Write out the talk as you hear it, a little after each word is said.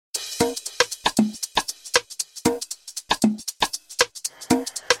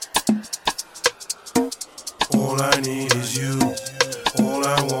All I need is you. All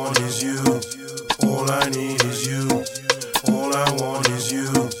I want is you. All I need is you. All I want is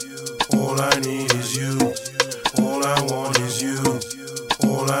you. All I need is you. All I want is you.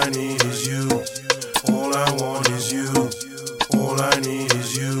 All I need is you. All I want is you. All I need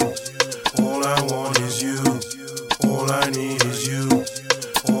is you. All I want is you. All I need is you.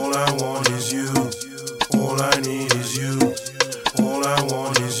 All I want is you. All I need is you. All I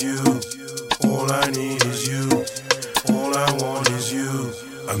want is you. All I need is you. All I want is you.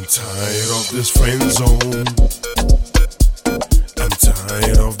 I'm tired of this friend zone. I'm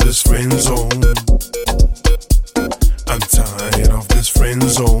tired of this friend zone. I'm tired of this friend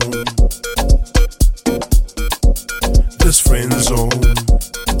zone. This friend zone.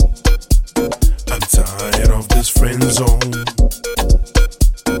 I'm tired of this friend zone.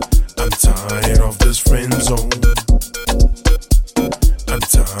 I'm tired of this friend zone. I'm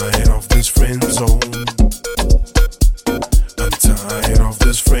tired of this friend zone. I'm tired of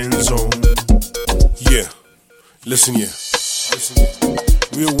this friend zone. Yeah, listen here.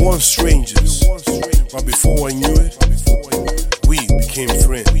 We were once strangers, but before I knew it, we became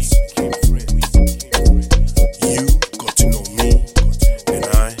friends. You got to know me, and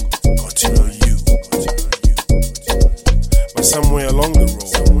I got to know you. But somewhere along the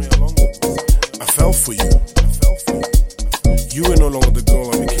road, I fell for you. You were no longer the girl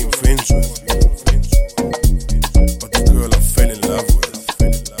I became friends with, but the girl I fell in love with.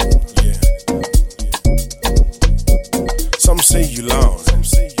 Yeah. Some say you loud,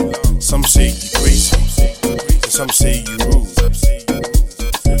 some say you crazy, and some say you rude.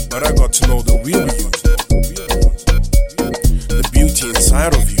 But I got to know the real you, the beauty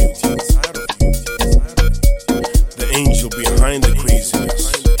inside of you, the angel behind the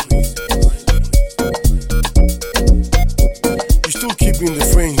craziness. You still keep me in the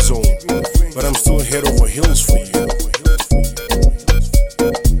friend zone, but I'm still head over heels for you.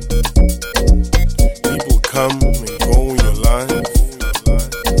 People come and go in your life,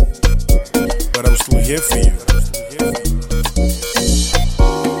 but I'm still here for you.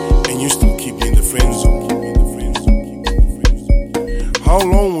 And you still keep me in the friend zone. How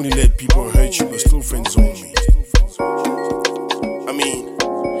long will you let people hurt you but still friend zone me? I mean,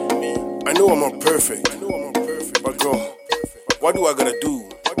 I know I'm not perfect, but girl, what do I gotta do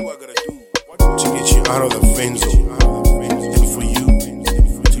to get you out of the friend zone? And for you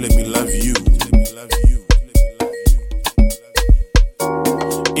to let me love you.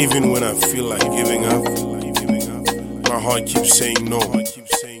 Even when I feel like giving up, my heart keeps saying no.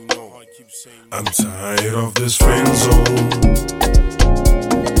 I'm tired of this friend zone.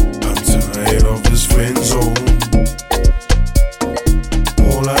 I'm tired of this friend zone.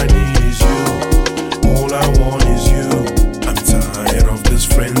 All I need is you. All I want is you. I'm tired of this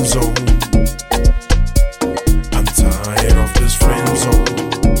friend zone. I'm tired of this friend zone.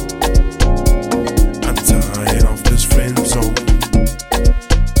 I'm tired of this friend zone.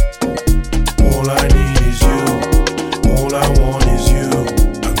 All I need is you. All I want is you.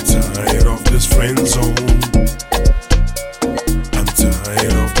 I'm tired of this friend zone. I'm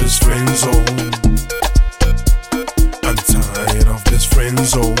tired of this friend zone. I'm tired of this friend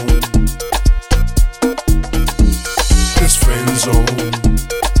zone. This friend zone.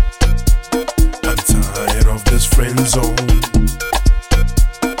 I'm tired of this friend zone.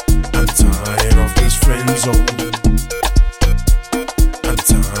 I'm tired of this friend zone. I'm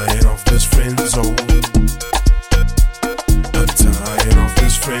tired of this friend zone. I'm tired of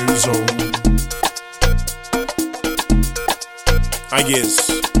this friend zone. I guess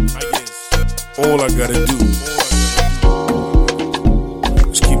all I gotta do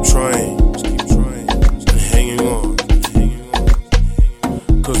is keep trying and hanging on.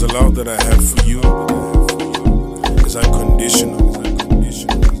 Cause the love that I have for you is unconditional.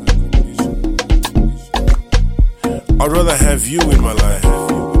 I'd rather have you in my life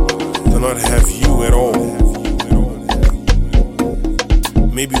than not have you at all.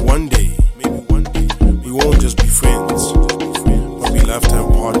 Maybe one day we won't just be friends, but be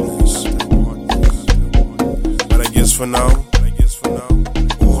lifetime partners. But I guess for now,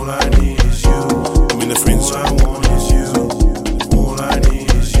 all I need is you. I'm in the friend zone. All I want is you. All I need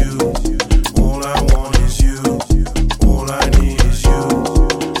is you. All I want is you. All I need is you.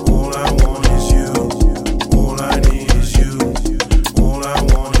 All I want is you. All I need is you. All I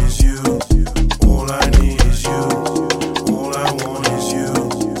want is you. All I need is you. All I want is you.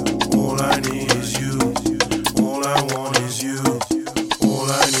 All I need is you. All I want is you. All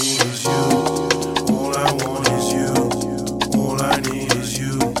I need is you. All I want is you.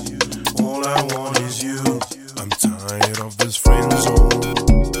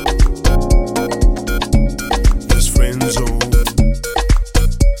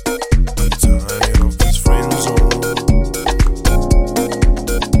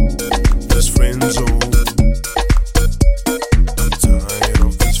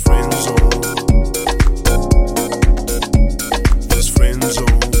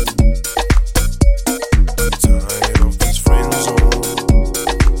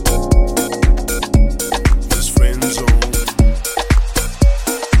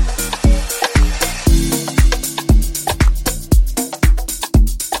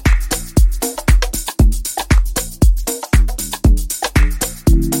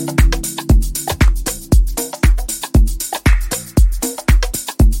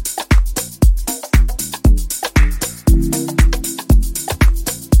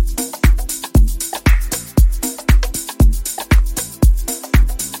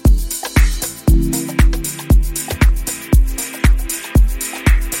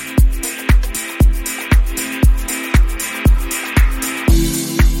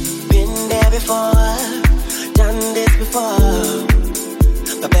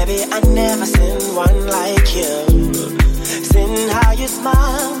 I never seen one like you. Seen how you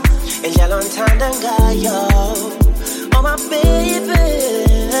smile and yellow and tandangayo. Oh my baby,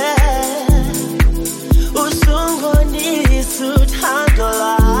 usungonisu thando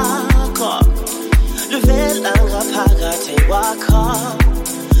lakho luvela ngaphakathi kwakho.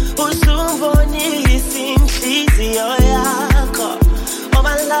 Usungibonisa inhliziyo yakho. Oh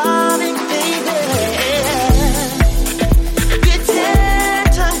my loving baby,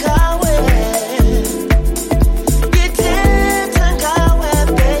 ngithetha ngawe, ngithetha ngawe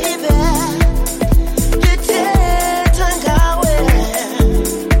baby, ngithetha ngawe,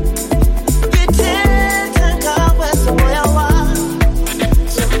 ngithetha ngawe somoya wami,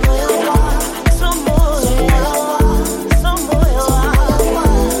 somoya wami, somoya wami, somoya wami,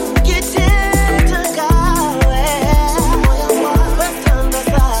 ngithetha ngawe, somoya wami,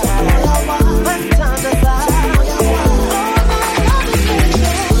 wethandazana, somoya wami, wethandazana, somoya wami.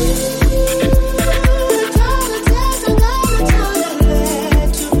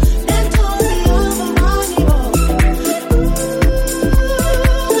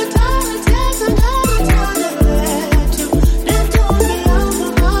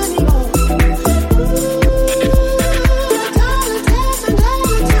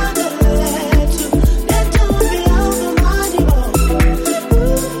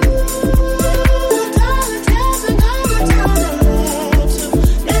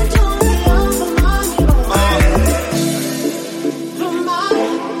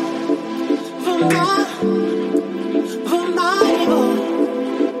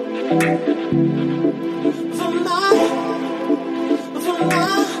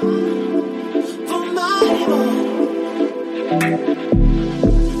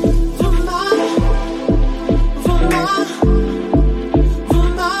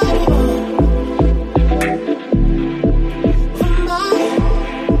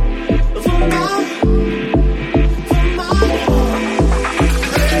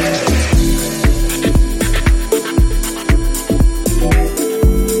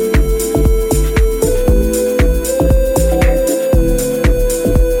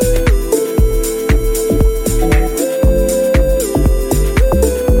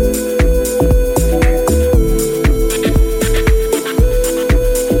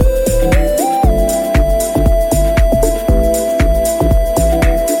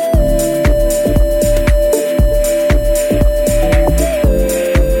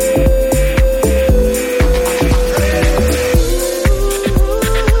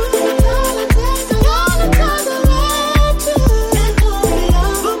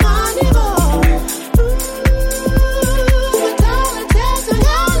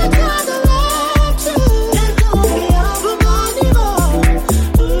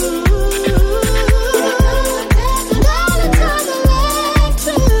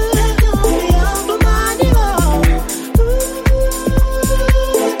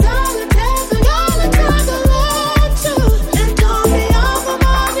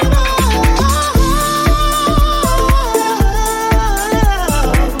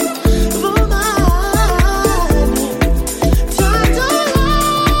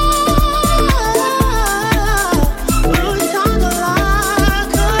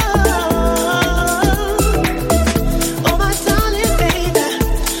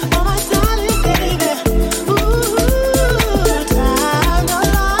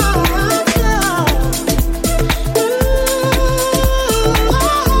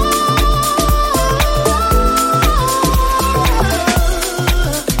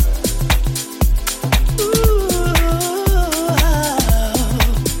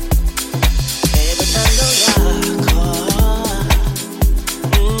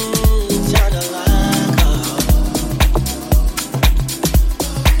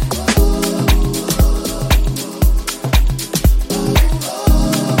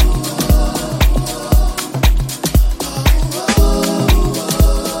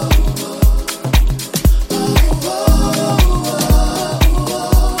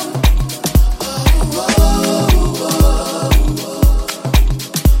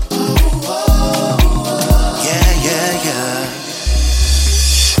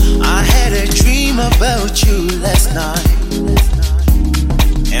 About you last night,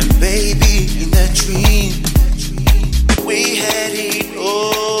 and baby, in that dream, we had it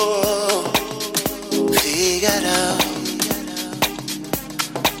all figured out.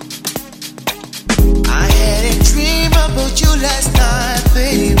 I had a dream about you last night,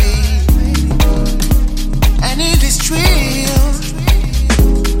 baby, and in this dream,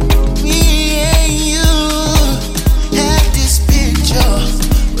 me and you had this picture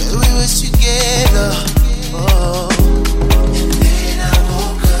where we were together. Oh. And then I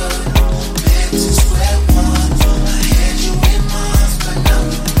woke up.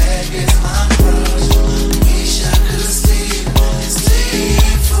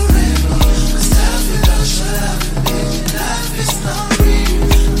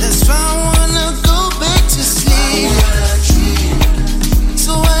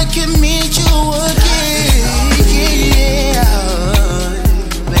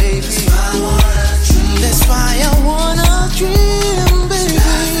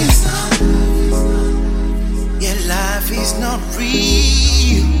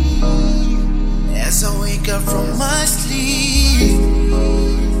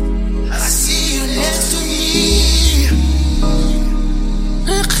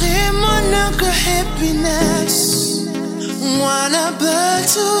 ka happiness ngwana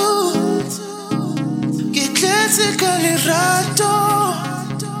batho ke tletse ka lerato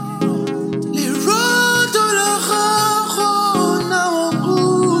la gago na o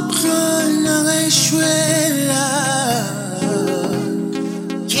kutlwa na gaishwela.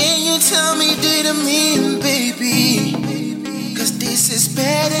 Can you tell me did I mean baby, 'cause this is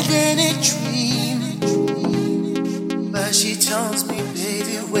better than a dream. But she tells me,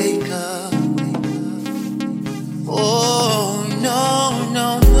 baby, wake up. Oh, no, no,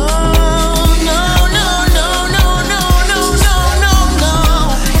 no. No, no, no, no, no, no, no, no, no.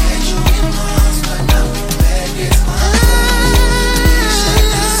 I had you in my arms, but now we're back in my arms.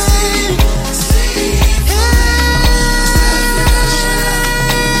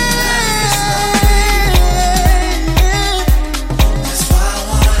 That's why I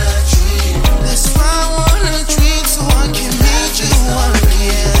wanna dream. That's why I wanna dream, so I can meet you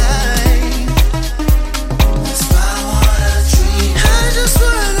again. That's why I wanna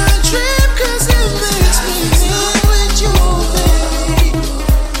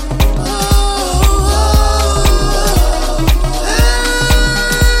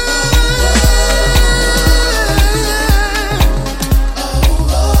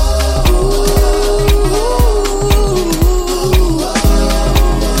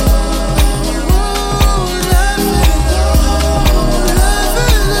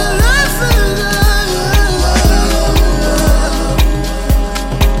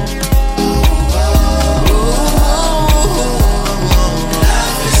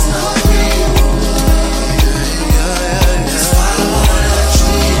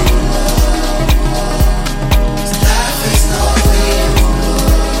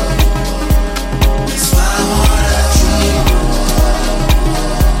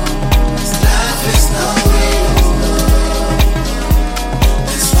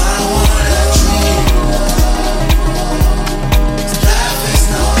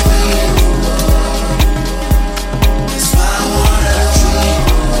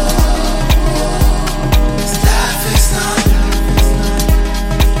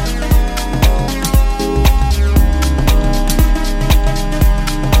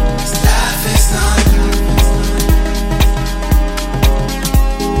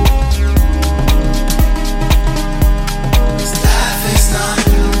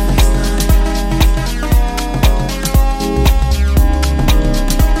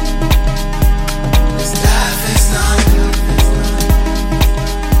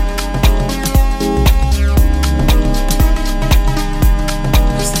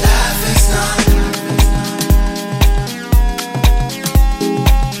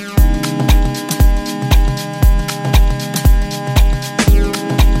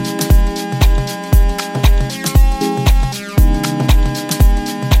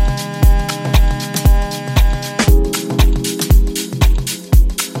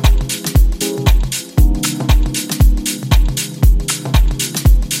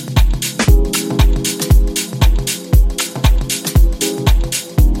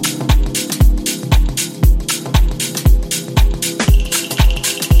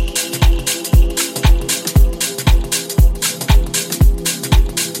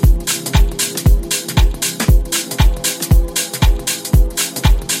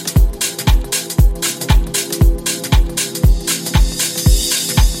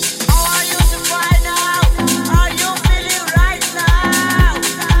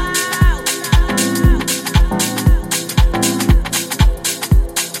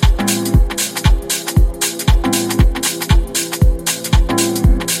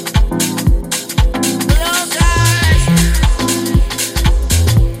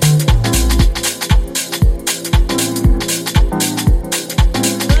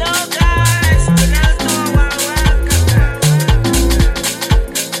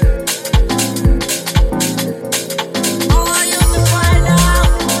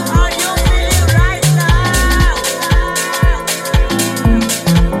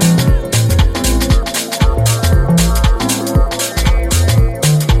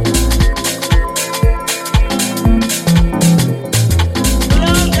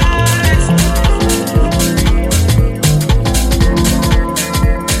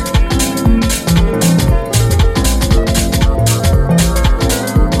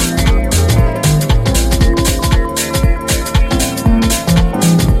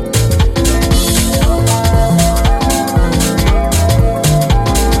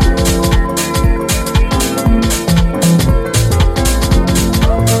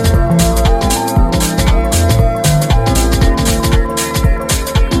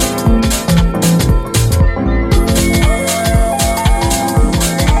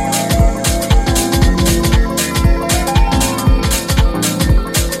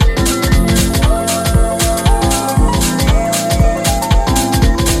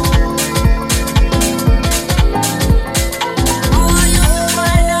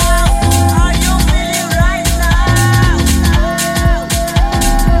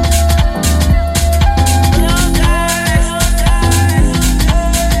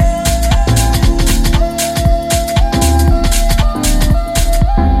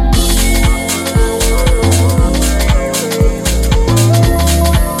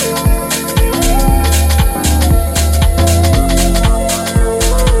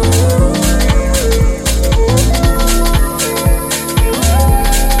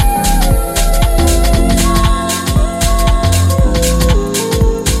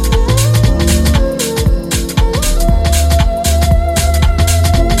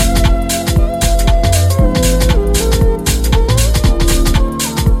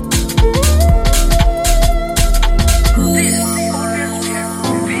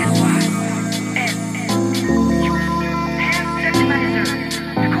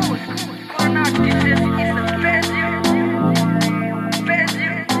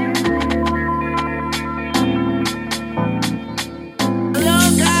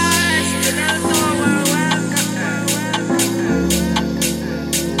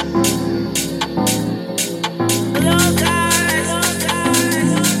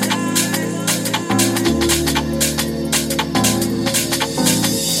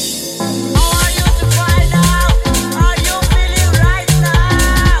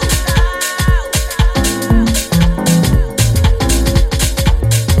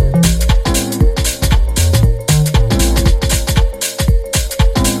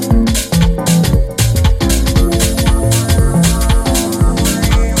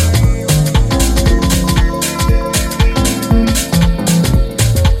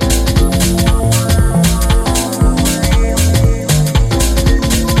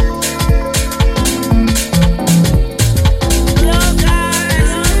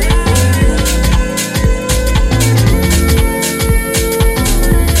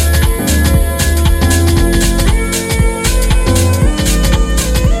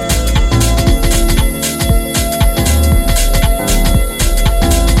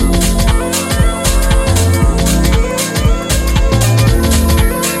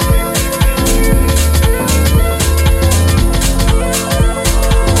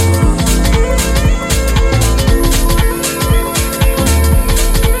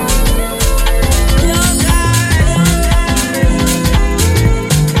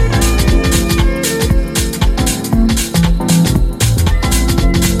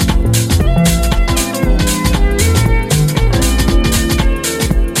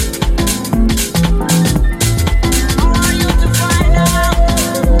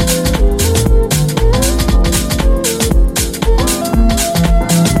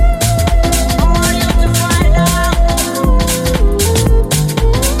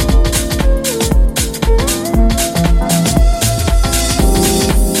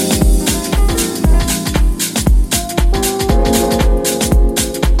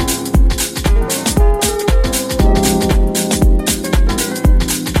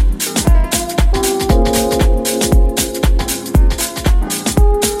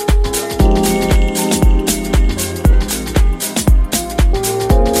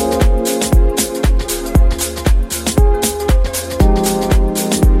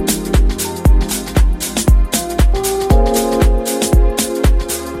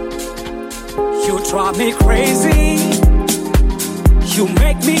drive me crazy. You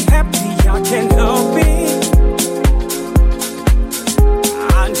make me happy, I can't help it.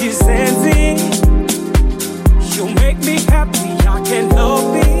 Andizenzi, you make me happy, I can't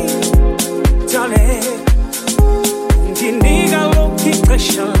help it. Darling, ndinika lokhu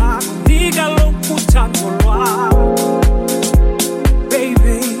ixesha lakho, nika lokhu uthando lwakho.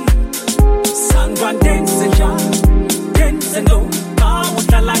 Baby, sandwa ndenze njani, ndenze ntoni xa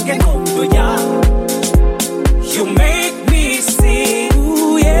uhlala ngengqondo yam. You make me sing,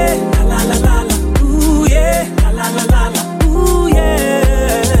 ooh yeah, la la la la, ooh yeah, la la la la la, ooh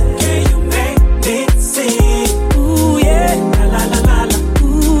yeah. Yeah, you make me sing, ooh yeah, la la la la la,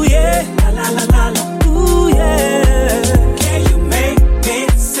 ooh yeah, la la la la la, ooh yeah. Yeah, you make me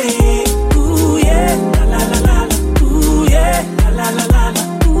sing, ooh yeah, la la la la la, ooh yeah, la la la la la,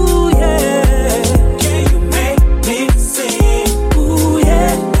 ooh yeah. Yeah, you make me sing, ooh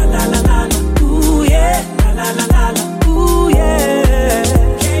yeah, la la la la la, ooh yeah, la la la la la, ooh yeah.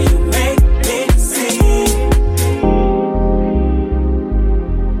 Yeah, you make me sing.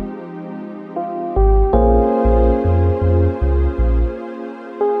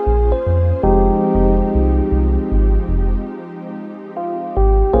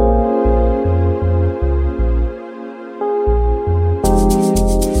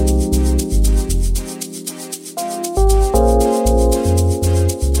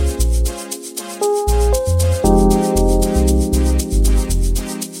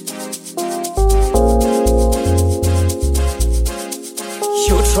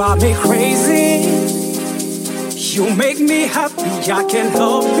 You drive me crazy. You make me happy, I can't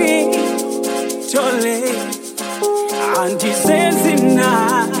help it. Darling, andizenzi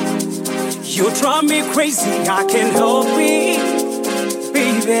na. You drive me crazy, I can't help it.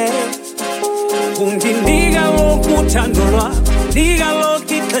 Baby, undinika lokhu uthando lwakho, nika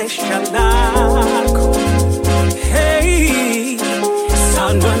lokhu ixesha lakho. Hey,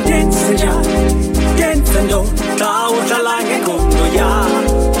 sandwa ndenze njani, ndenze ntoni xa uhlala ngengqondo yam.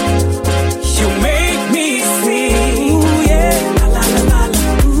 You make me sing, ooh yeah, la la la la la,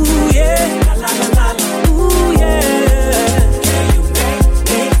 ooh yeah, la la la la la, ooh yeah. Yeah, you make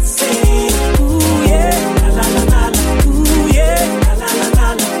me sing, ooh yeah, la la la la la, ooh yeah, la la la la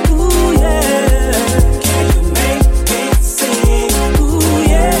la, ooh yeah. Yeah, you make me sing, ooh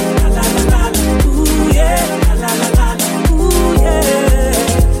yeah, la la la la la, ooh yeah, la la la la la, ooh yeah.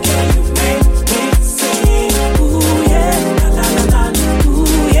 Yeah, you make me sing, ooh yeah, la la la la la, ooh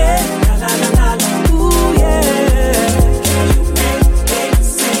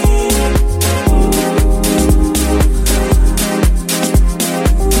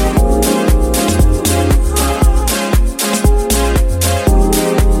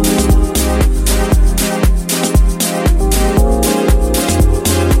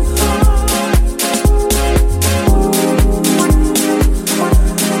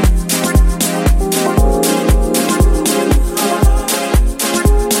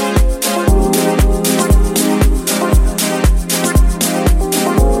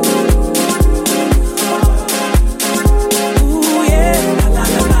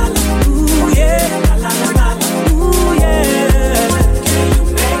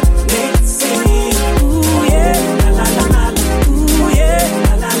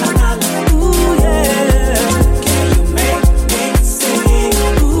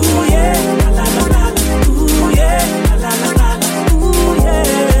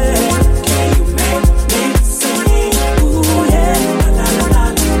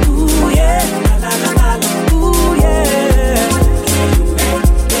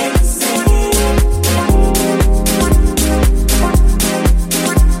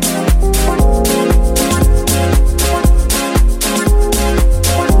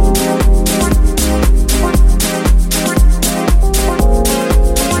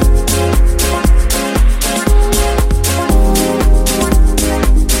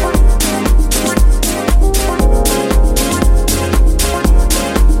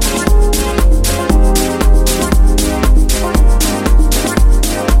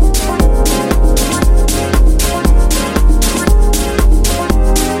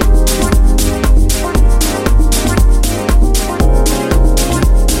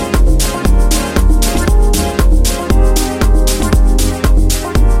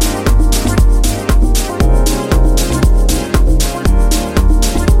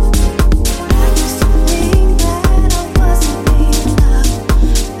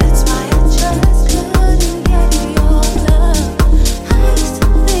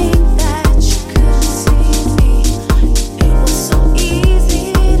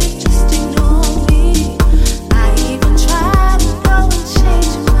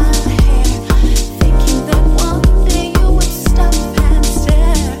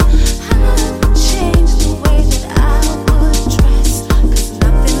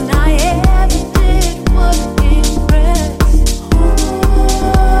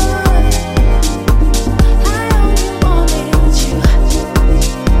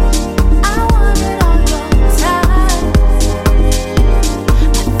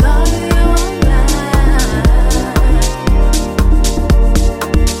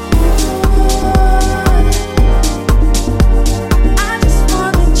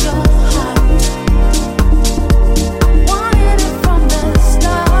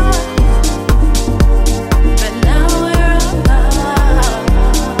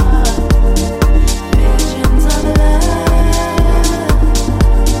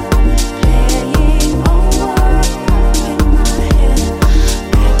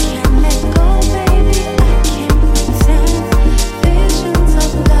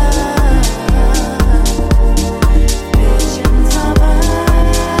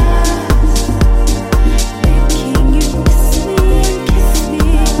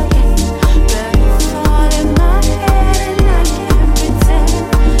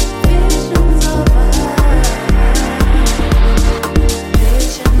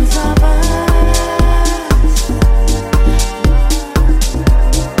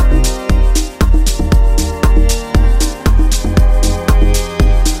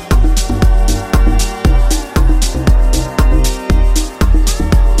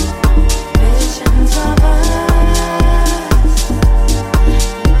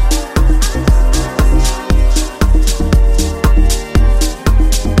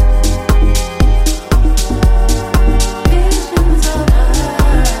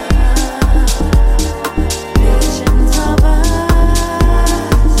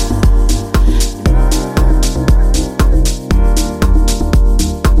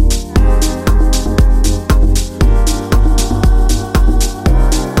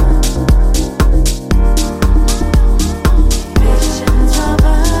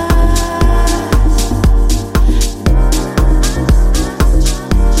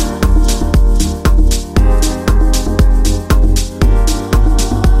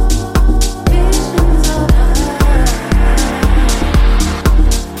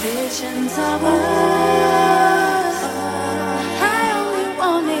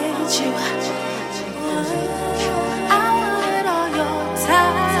you. I wanted all your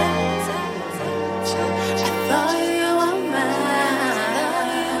time. I thought you were mine.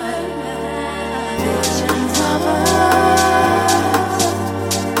 Visions of us.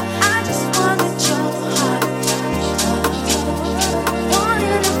 I just wanted your heart.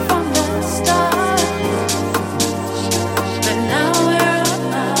 Wanted it from the start. But now we're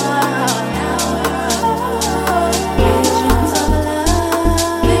apart. Visions of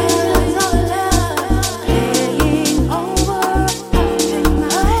love. Visions of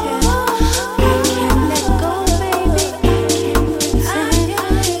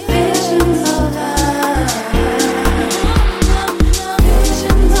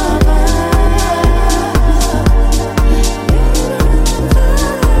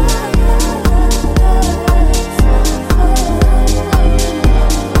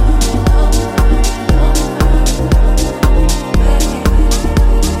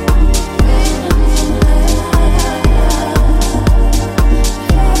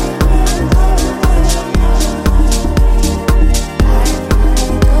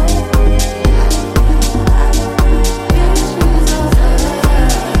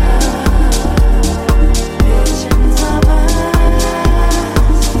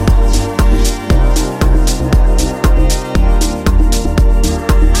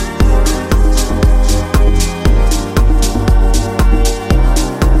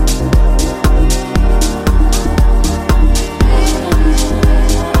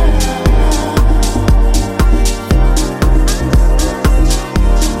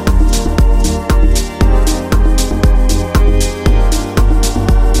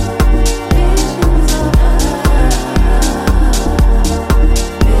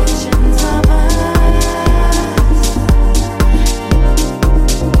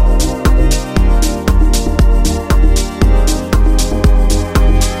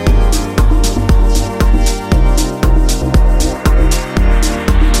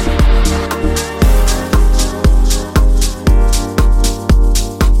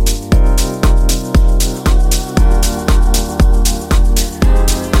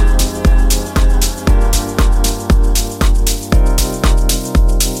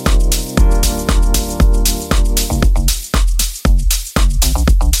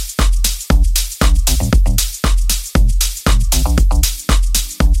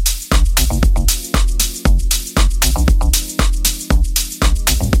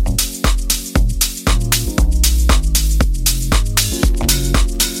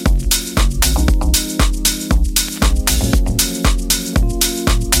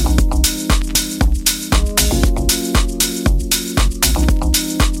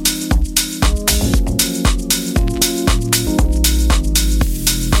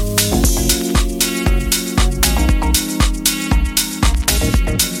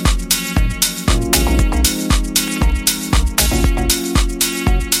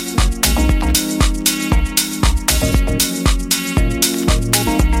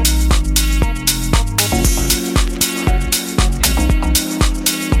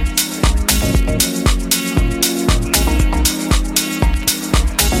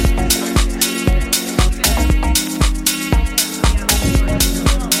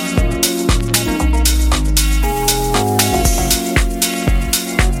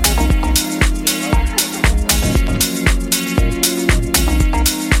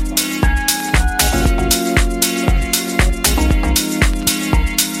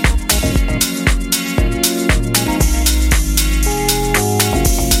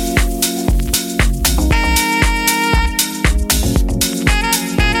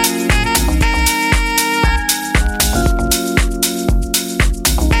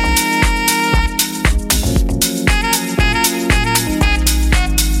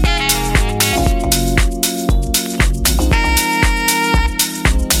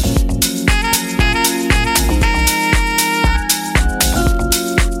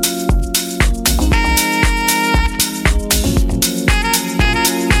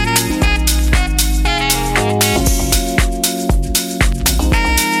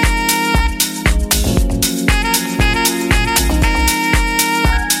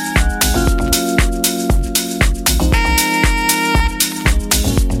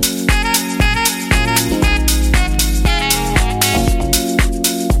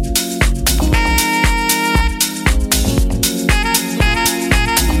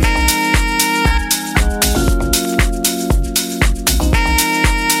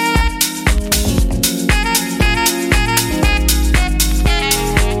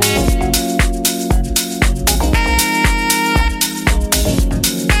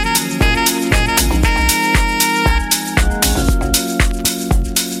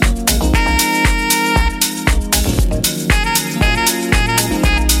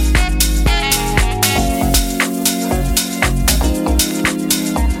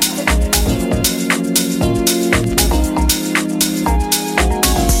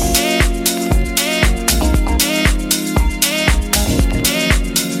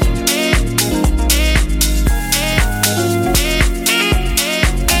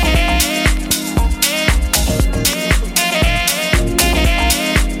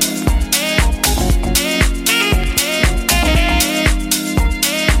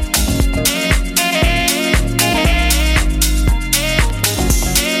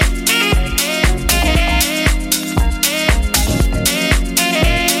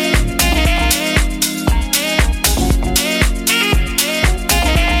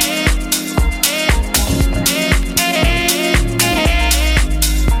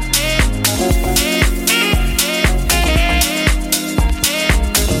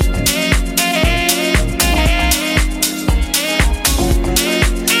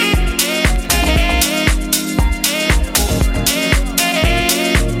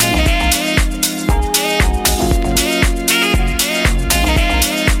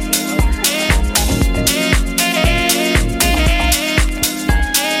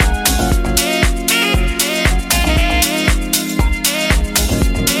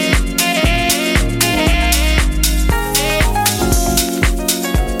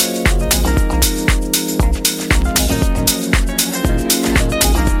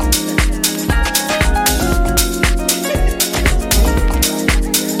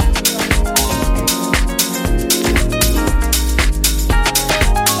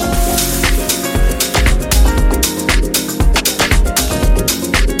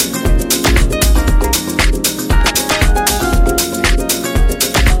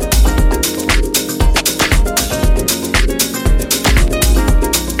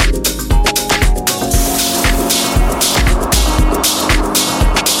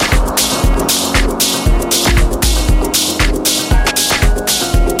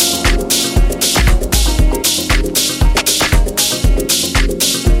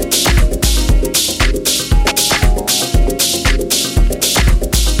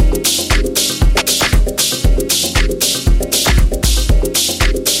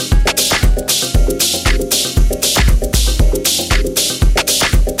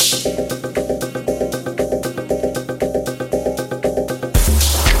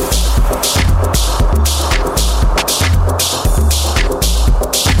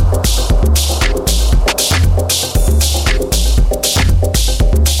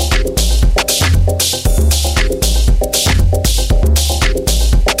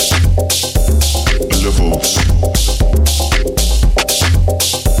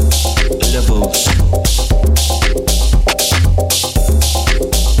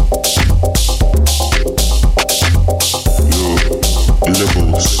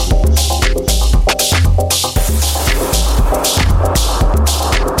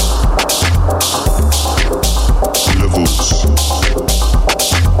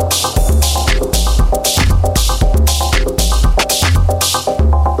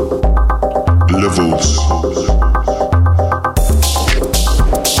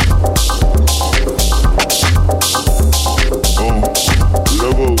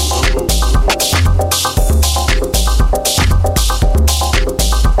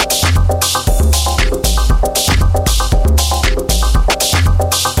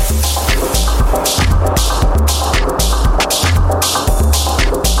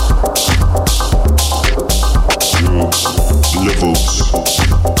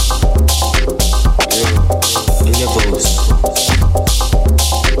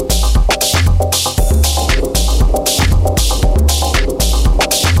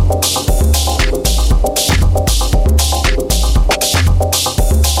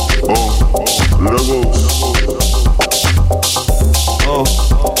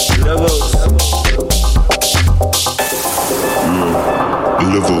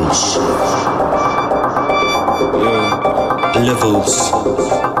Levels. Yeah, levels.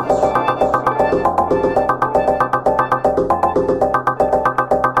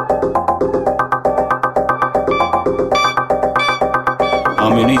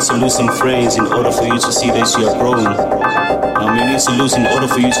 You need to lose some friends in order for you to see that you are growing. You need to lose in order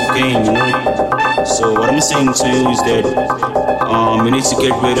for you to gain, you know. So what I'm saying to you is that you need to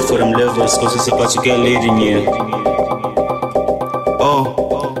get ready for them levels, because it's about to get late in here. Oh,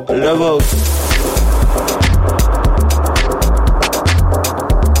 levels.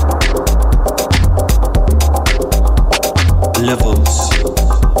 Levels.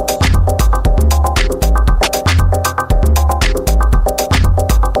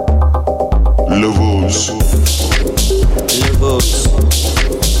 Levels. Levels.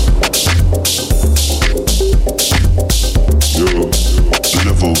 Yo,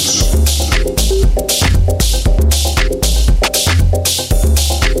 levels.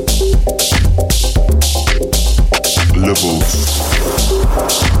 Levels.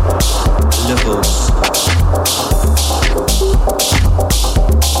 Levels.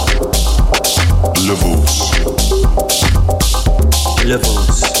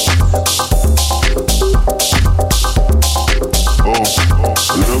 Levels.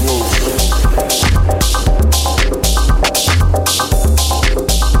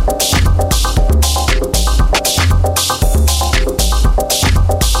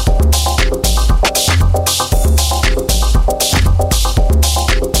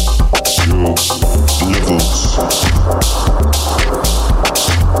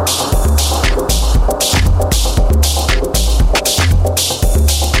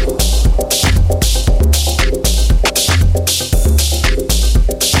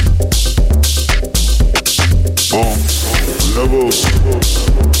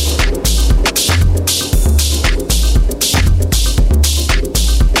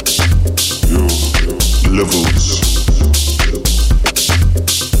 Levels.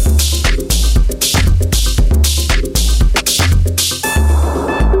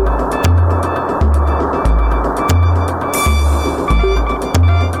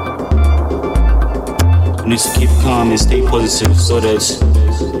 You need to keep calm and stay positive so that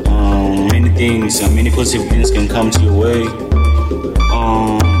many positive things can come to your way.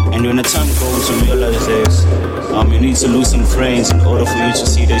 And when the time comes, you realize that you need to lose some friends in order for you to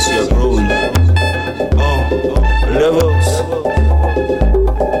see that you are growing. Levels.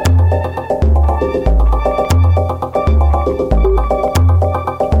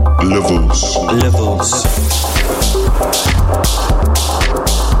 Levels. Levels.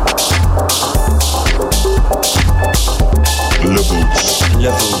 Levels.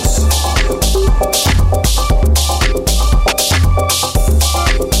 Levels.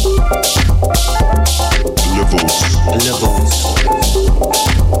 Levels. Levels.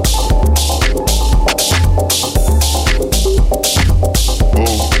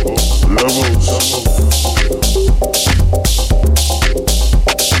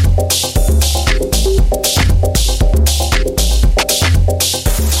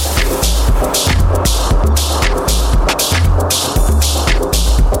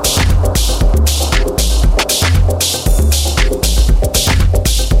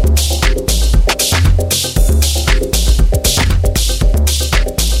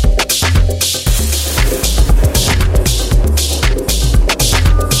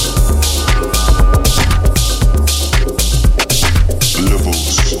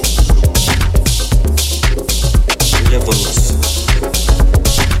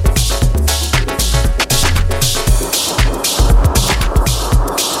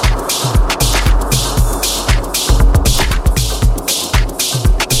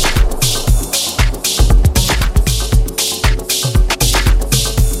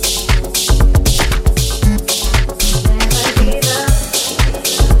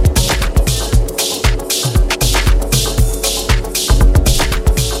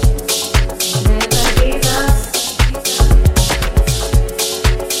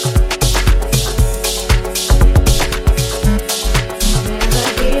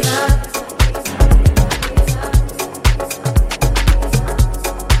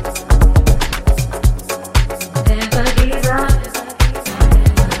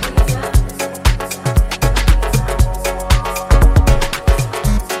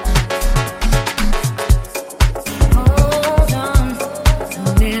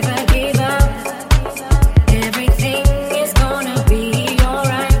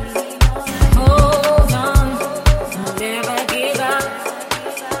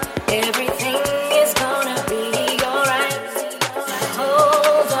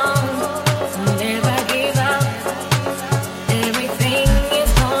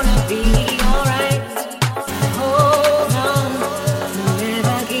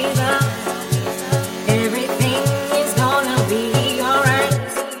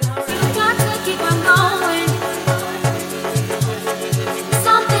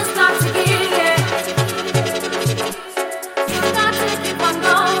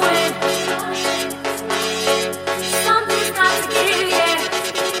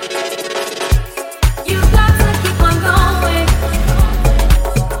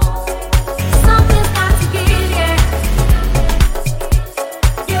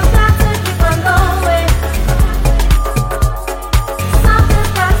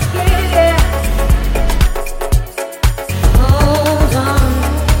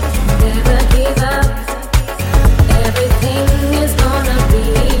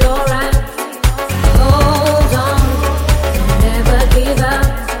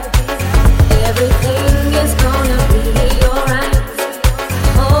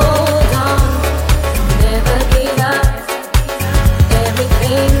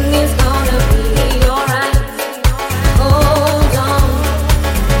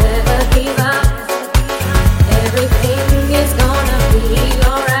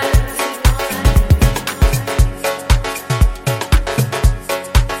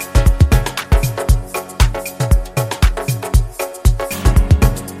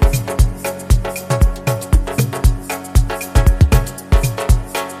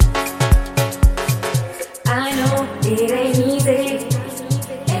 it ain't easy.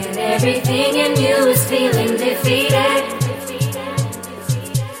 And everything in you is feeling defeated.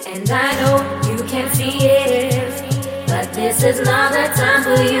 And I know you can't see it, but this is not the time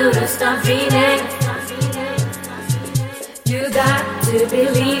for you to stop dreaming. You got to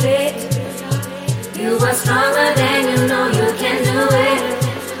believe it. You are stronger than you know you can do it.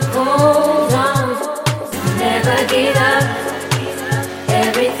 Hold on, never give up.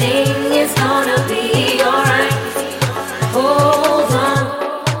 Everything is gonna be alright. Hold on,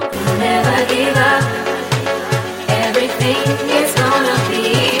 never give up. Everything is gonna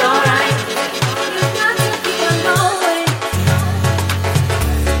be alright. You got to keep on going.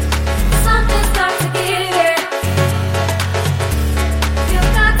 Something's got to give it. You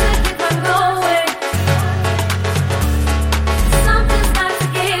got to keep on going. Something's got to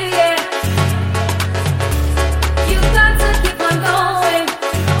give it. You got to keep on going.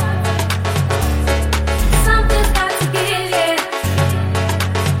 Something's got to give it.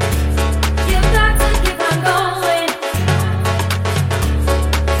 You got to keep on going.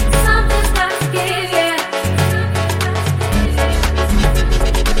 Something's got to give it.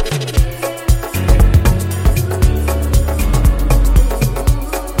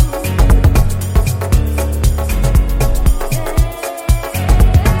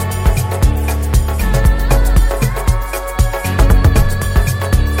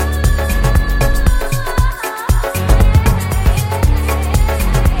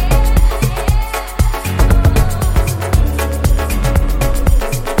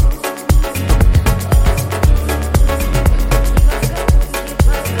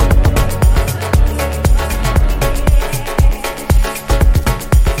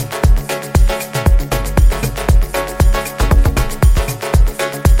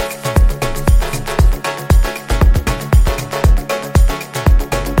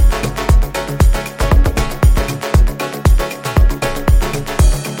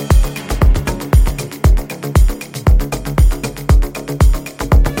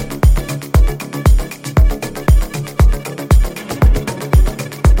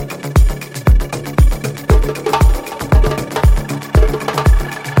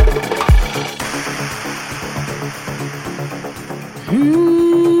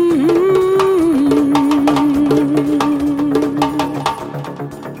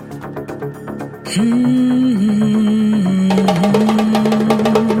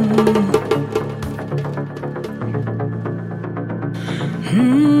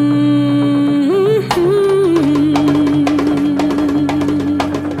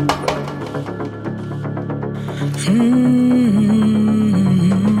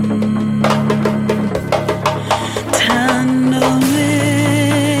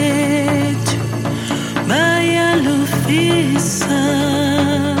 Tanomet bayalufisa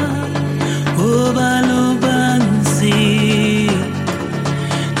obalo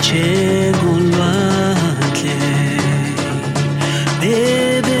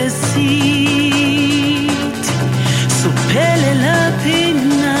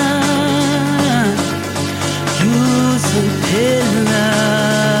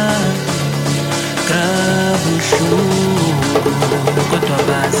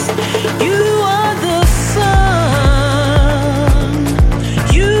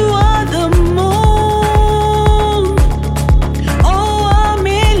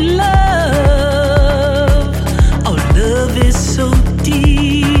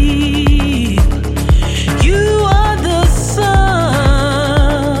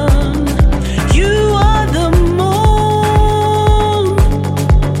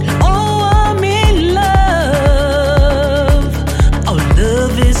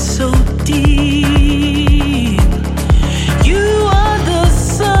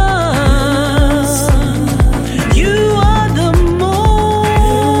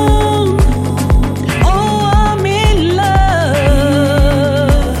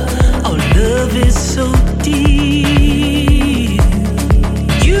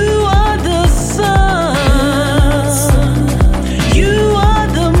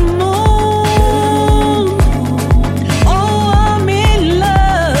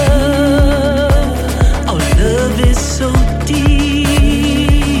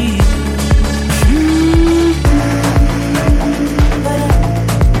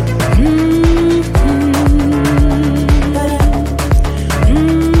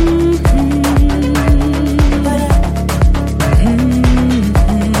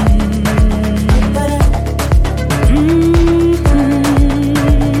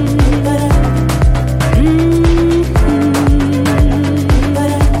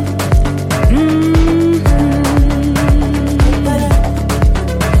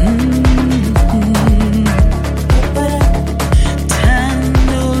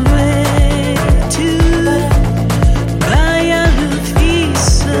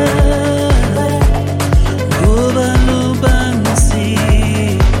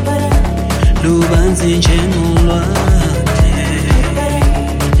phansi njengolwandle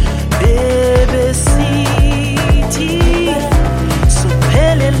bebesithi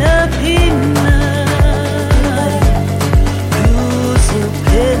suphelela phina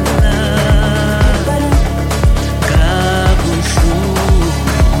luzuphela kabuhlungu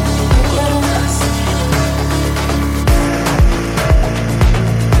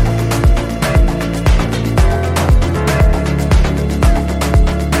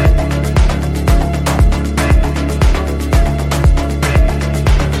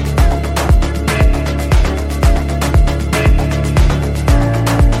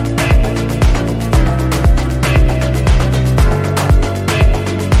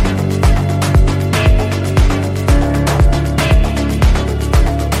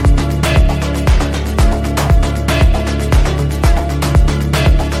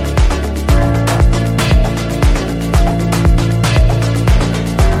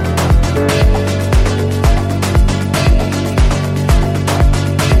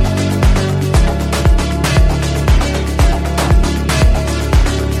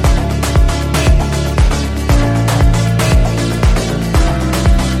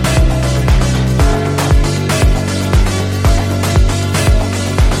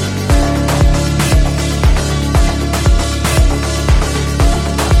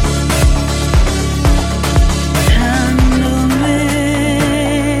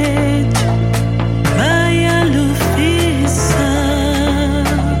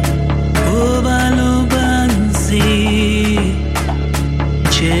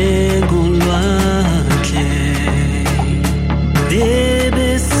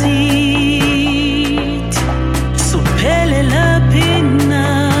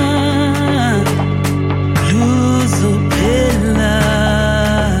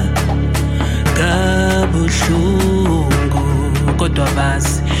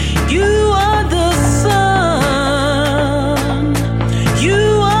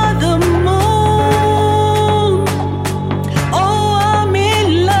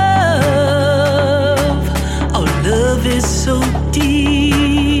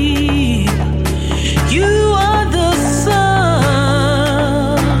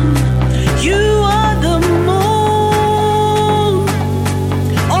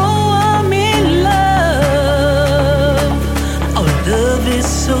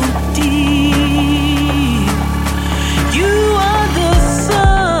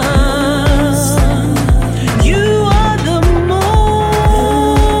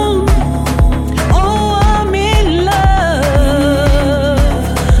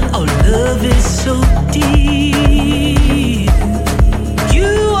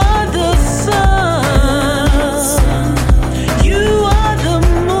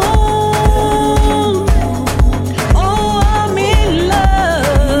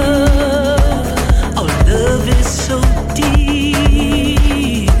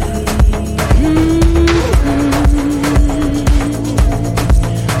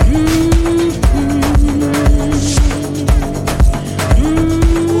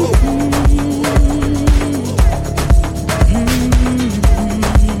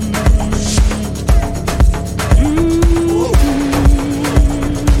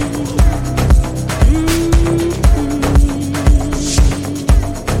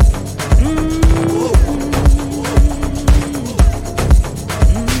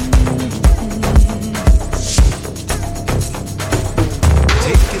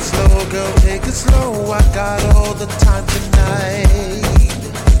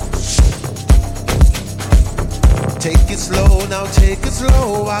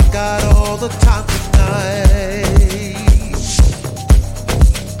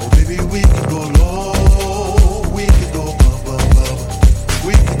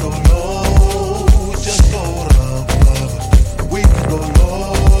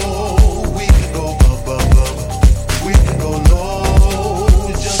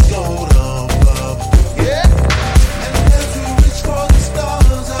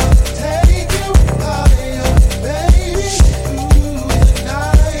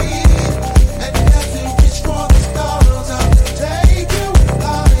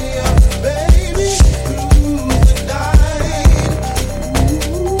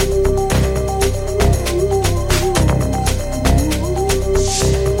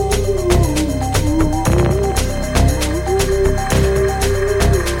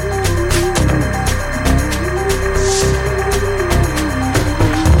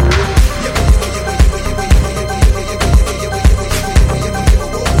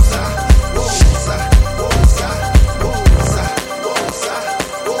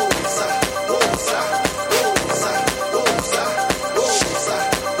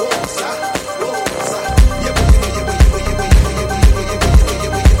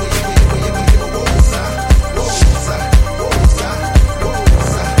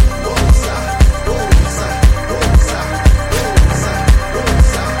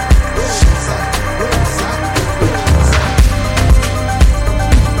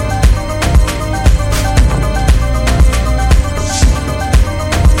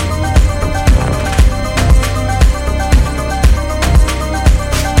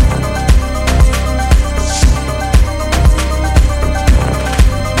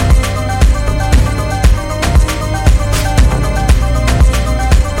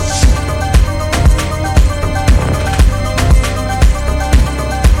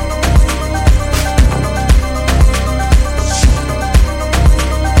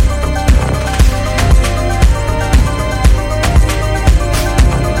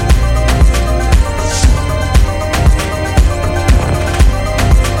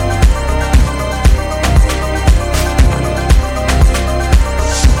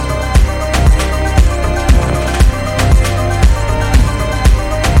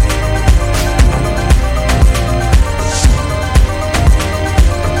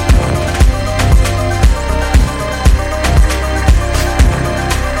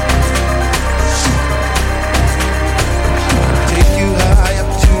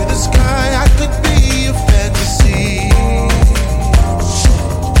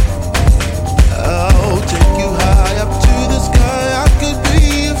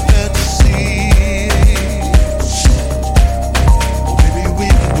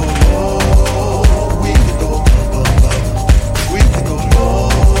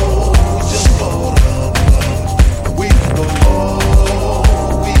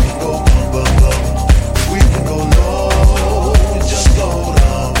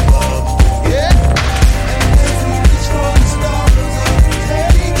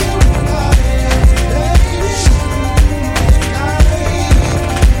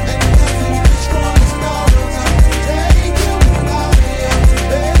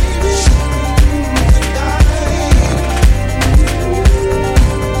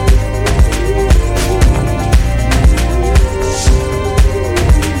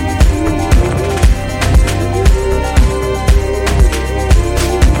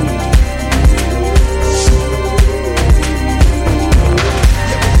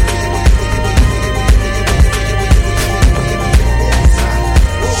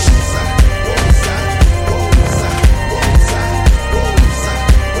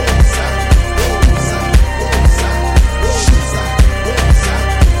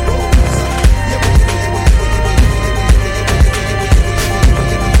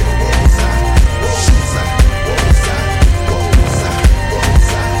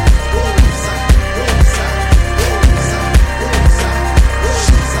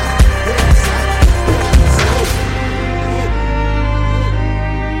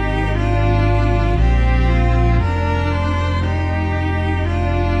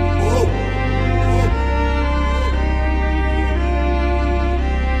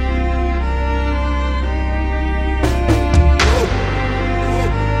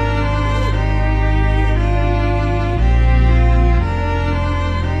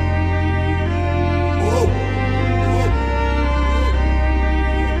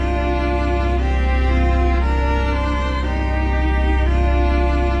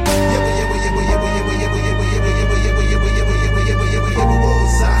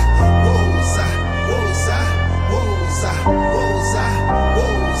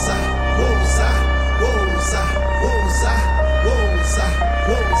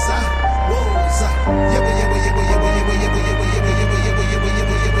Yeah, we